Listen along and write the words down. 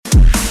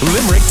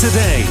Limerick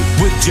Today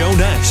with Joe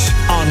Nash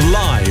on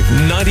Live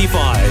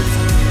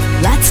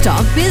 95. Let's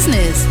talk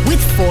business with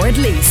Ford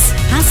Lease.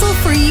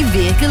 Hassle-free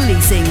vehicle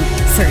leasing.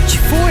 Search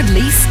Ford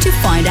Lease to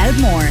find out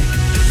more.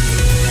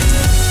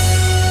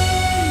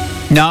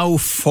 Now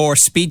for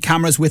speed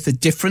cameras with a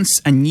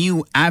difference, a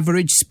new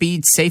average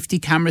speed safety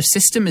camera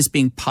system is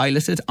being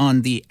piloted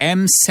on the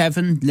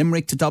M7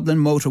 Limerick to Dublin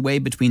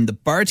motorway between the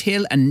Bird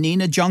Hill and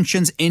Neenah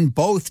junctions in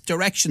both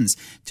directions.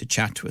 To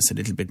chat to us a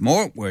little bit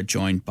more, we're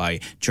joined by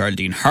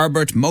Geraldine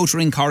Herbert,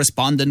 motoring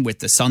correspondent with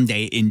the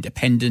Sunday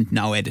Independent,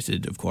 now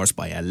edited, of course,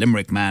 by a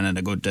Limerick man and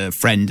a good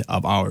friend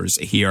of ours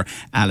here,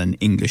 Alan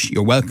English.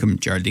 You're welcome,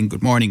 Geraldine.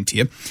 Good morning to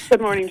you.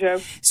 Good morning,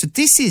 Joe. So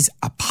this is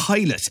a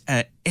pilot.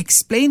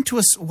 Explain to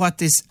us what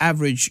this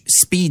average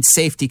speed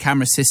safety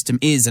camera system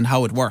is and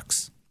how it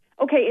works.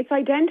 Okay, it's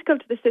identical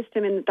to the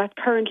system that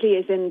currently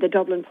is in the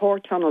Dublin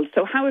Port Tunnel.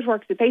 So how it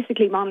works, it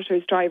basically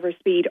monitors driver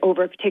speed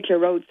over a particular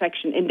road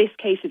section. In this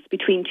case, it's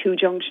between two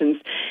junctions.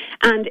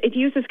 And it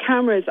uses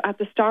cameras at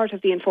the start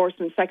of the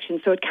enforcement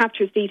section. So it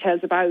captures details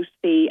about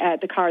the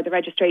car, the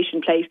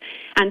registration plate.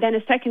 And then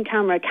a second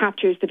camera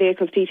captures the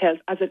vehicle's details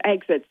as it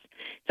exits.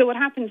 So what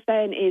happens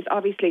then is,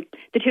 obviously,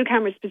 the two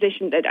cameras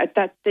positioned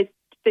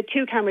the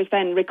two cameras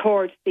then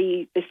record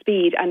the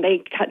speed, and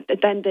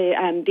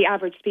the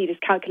average speed is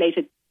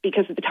calculated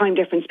because of the time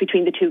difference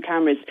between the two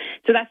cameras.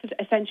 So that's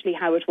essentially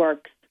how it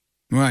works.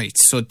 Right.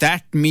 So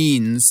that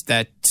means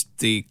that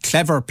the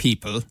clever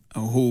people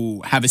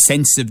who have a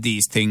sense of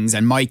these things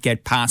and might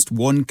get past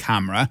one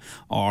camera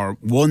or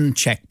one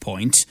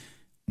checkpoint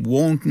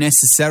won't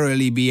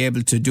necessarily be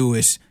able to do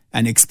it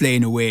and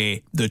explain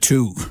away the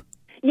two.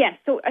 Yes,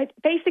 so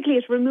basically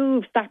it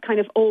removes that kind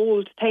of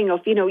old thing of,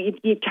 you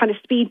kind of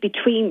speed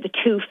between the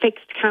two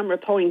fixed camera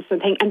points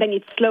and then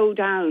you'd slow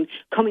down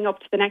coming up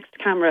to the next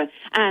camera.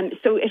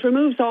 So it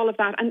removes all of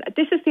that. And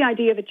this is the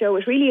idea of it, Joe.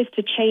 It really is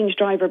to change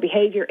driver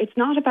behaviour. It's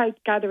not about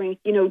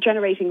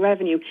generating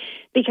revenue,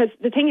 because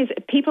the thing is,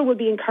 people will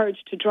be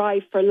encouraged to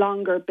drive for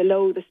longer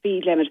below the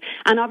speed limit.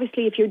 And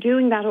obviously, if you're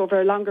doing that over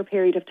a longer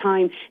period of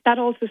time, that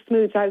also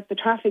smooths out the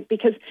traffic,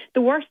 because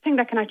the worst thing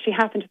that can actually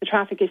happen to the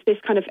traffic is this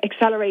kind of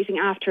accelerating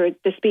after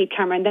the speed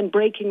camera and then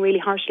braking really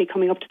harshly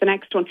coming up to the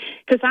next one,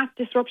 because that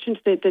disruption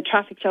to the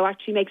traffic flow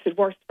actually makes it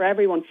worse for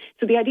everyone.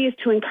 So the idea is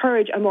to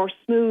encourage a more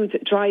smooth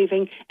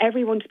driving,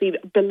 everyone to be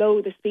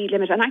below the speed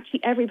limit, and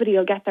actually everybody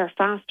will get there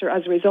faster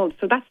as a result.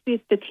 So that's the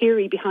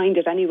theory behind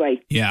it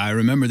anyway. Yeah, I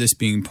remember this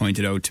being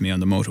pointed out to me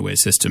on the motorway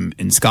system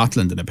in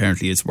Scotland, and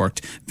apparently it's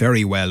worked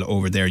very well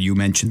over there. You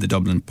mentioned the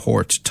Dublin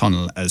Port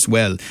Tunnel as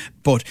well.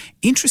 But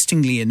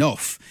interestingly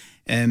enough,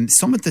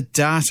 some of the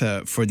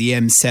data for the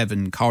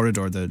M7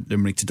 corridor, the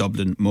Limerick to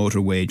Dublin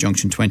motorway,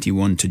 junction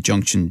 21 to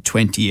junction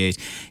 28,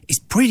 is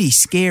pretty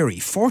scary.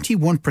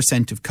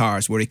 41% of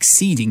cars were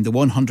exceeding the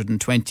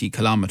 120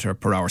 kilometre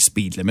per hour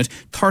speed limit.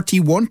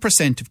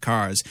 31% of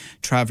cars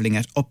travelling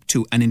at up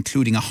to and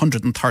including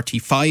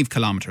 135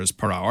 kilometres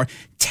per hour.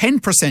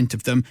 10%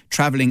 of them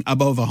travelling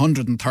above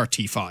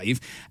 135,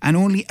 and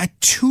only a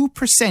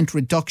 2%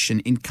 reduction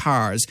in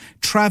cars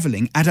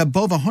travelling at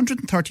above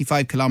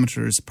 135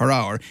 kilometres per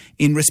hour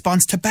in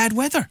response to bad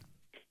weather.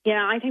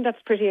 Yeah, I think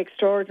that's pretty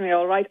extraordinary,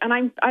 all right.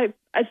 And I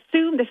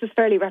assume this is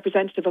fairly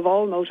representative of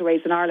all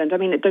motorways in Ireland. I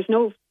mean, there's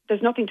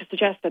nothing to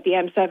suggest that the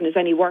M7 is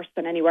any worse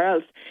than anywhere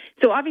else.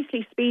 So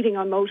obviously speeding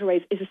on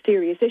motorways is a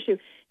serious issue.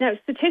 Now,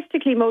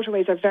 statistically,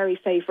 motorways are very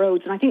safe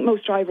roads, and I think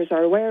most drivers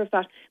are aware of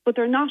that, but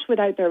they're not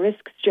without their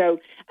risks, Joe.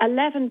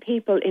 11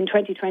 people in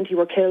 2020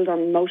 were killed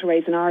on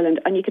motorways in Ireland,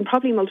 and you can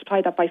probably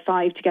multiply that by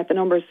 5 to get the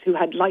numbers who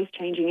had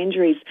life-changing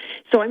injuries.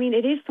 So, I mean,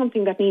 it is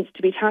something that needs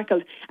to be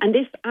tackled, and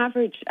this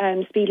average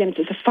speed limit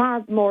is a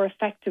far more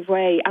effective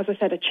way, as I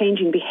said, at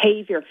changing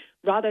behaviour,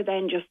 rather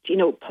than just,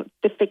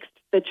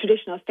 the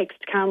traditional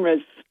fixed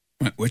cameras.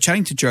 We're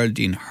chatting to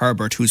Geraldine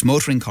Herbert, who's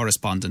motoring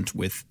correspondent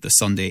with the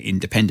Sunday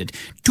Independent.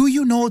 Do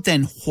you know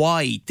then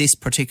why this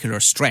particular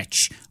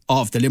stretch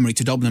of the Limerick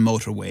to Dublin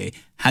motorway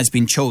has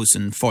been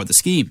chosen for the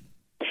scheme?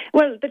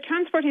 Well, the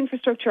Transport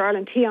Infrastructure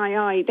Ireland,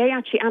 TII, they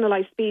actually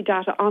analysed speed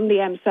data on the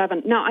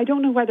M7. Now, I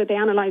don't know whether they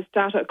analysed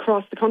data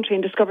across the country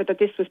and discovered that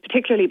this was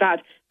particularly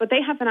bad, but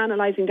they have been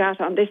analysing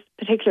data on this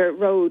particular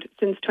road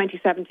since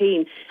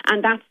 2017,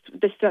 and that's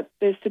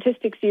the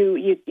statistics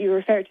you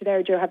referred to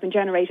there, Joe, have been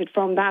generated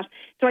from that.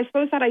 So I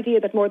suppose that idea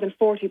that more than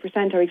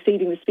 40% are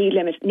exceeding the speed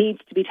limit needs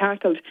to be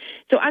tackled.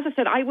 So as I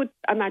said, I would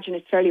imagine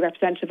it's fairly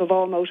representative of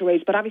all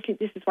motorways, but obviously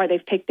this is why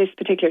they've picked this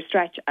particular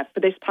stretch for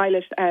this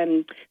pilot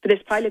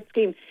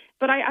scheme.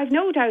 But I've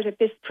no doubt if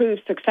this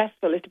proves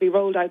successful, it'll be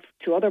rolled out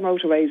to other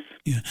motorways.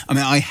 Yeah. I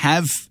mean, I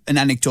have an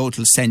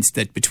anecdotal sense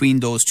that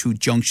between those two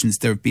junctions,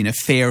 there have been a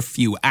fair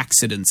few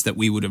accidents that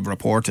we would have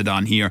reported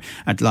on here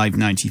at Live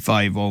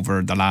 95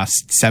 over the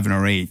last 7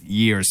 or 8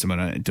 years.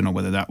 I don't know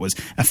whether that was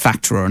a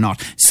factor or not.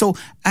 So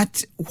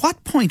at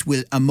what point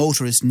will a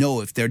motorist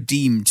know if they're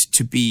deemed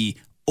to be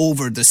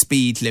over the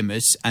speed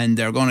limit and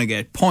they're going to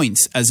get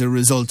points as a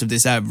result of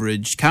this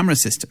average camera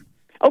system?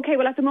 Okay,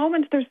 well, at the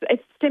moment,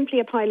 it's simply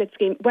a pilot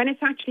scheme. When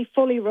it's actually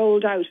fully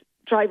rolled out,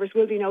 drivers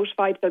will be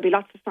notified. There'll be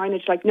lots of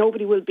signage, like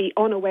nobody will be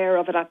unaware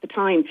of it at the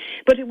time.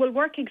 But it will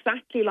work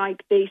exactly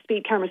like the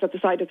speed cameras at the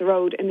side of the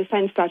road, in the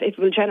sense that it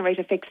will generate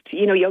a fixed,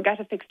 you'll get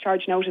a fixed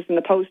charge notice in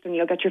the post and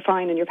you'll get your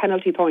fine and your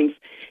penalty points.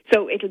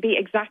 So it'll be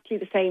exactly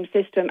the same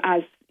system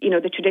as,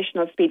 the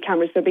traditional speed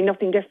cameras. There'll be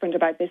nothing different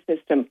about this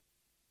system.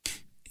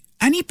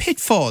 Any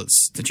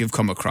pitfalls that you've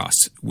come across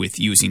with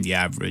using the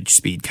average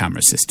speed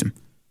camera system?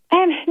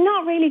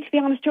 Not really, to be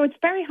honest, Joe. It's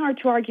very hard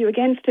to argue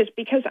against it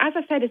because, as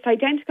I said, it's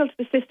identical to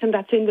the system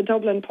that's in the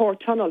Dublin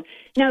Port Tunnel.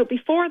 Now,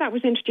 before that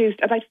was introduced,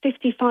 about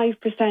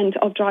 55%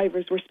 of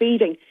drivers were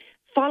speeding.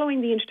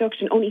 Following the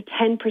introduction, only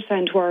 10%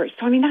 were.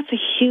 So, that's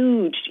a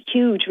huge,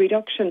 huge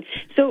reduction.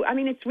 So,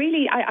 it's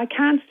really, I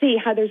can't see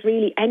how there's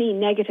really any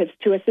negatives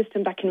to a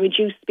system that can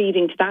reduce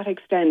speeding to that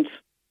extent.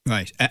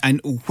 Right.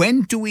 And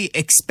when do we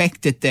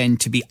expect it then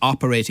to be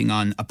operating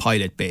on a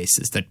pilot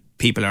basis, that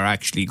people are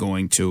actually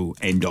going to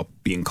end up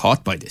being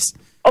caught by this?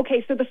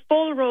 Okay, so the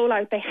full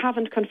rollout, they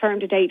haven't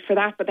confirmed a date for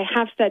that, but they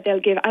have said they'll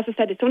give, as I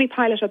said, it's only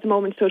pilot at the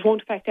moment, so it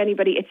won't affect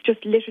anybody. It's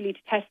just literally to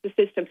test the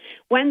system.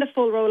 When the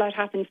full rollout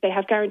happens, they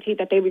have guaranteed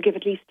that they will give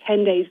at least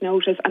 10 days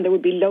notice, and there will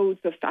be loads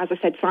of, as I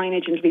said,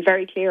 signage, and it'll be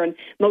very clear, and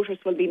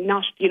motorists will be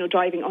not,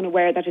 driving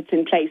unaware that it's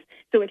in place.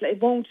 So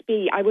it won't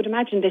be, I would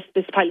imagine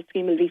this pilot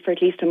scheme will be for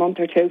at least a month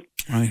or two.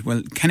 Right.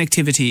 Well,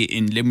 connectivity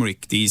in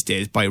Limerick these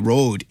days by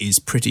road is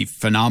pretty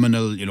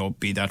phenomenal,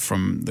 be that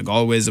from the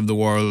Galways of the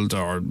world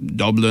or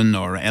Dublin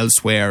or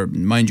elsewhere.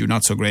 Mind you,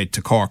 not so great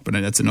to Cork, but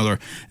that's another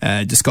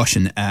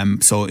discussion.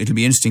 So it'll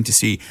be interesting to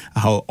see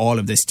how all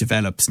of this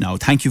develops now.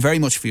 Thank you very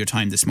much for your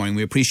time this morning.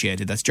 We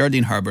appreciate it. That's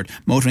Geraldine Herbert,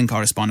 motoring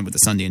correspondent with the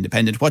Sunday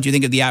Independent. What do you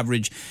think of the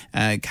average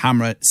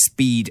camera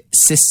speed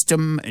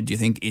system? Do you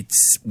think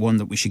it's one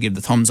that we should give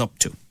the thumbs up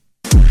to?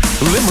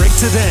 Limerick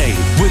Today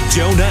with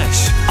Joe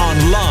Nash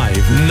on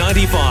Live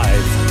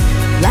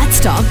 95. Let's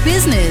talk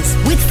business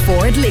with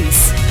Ford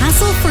Lease.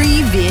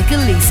 Hassle-free vehicle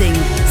leasing.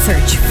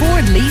 Search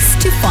Ford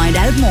Lease to find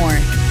out more.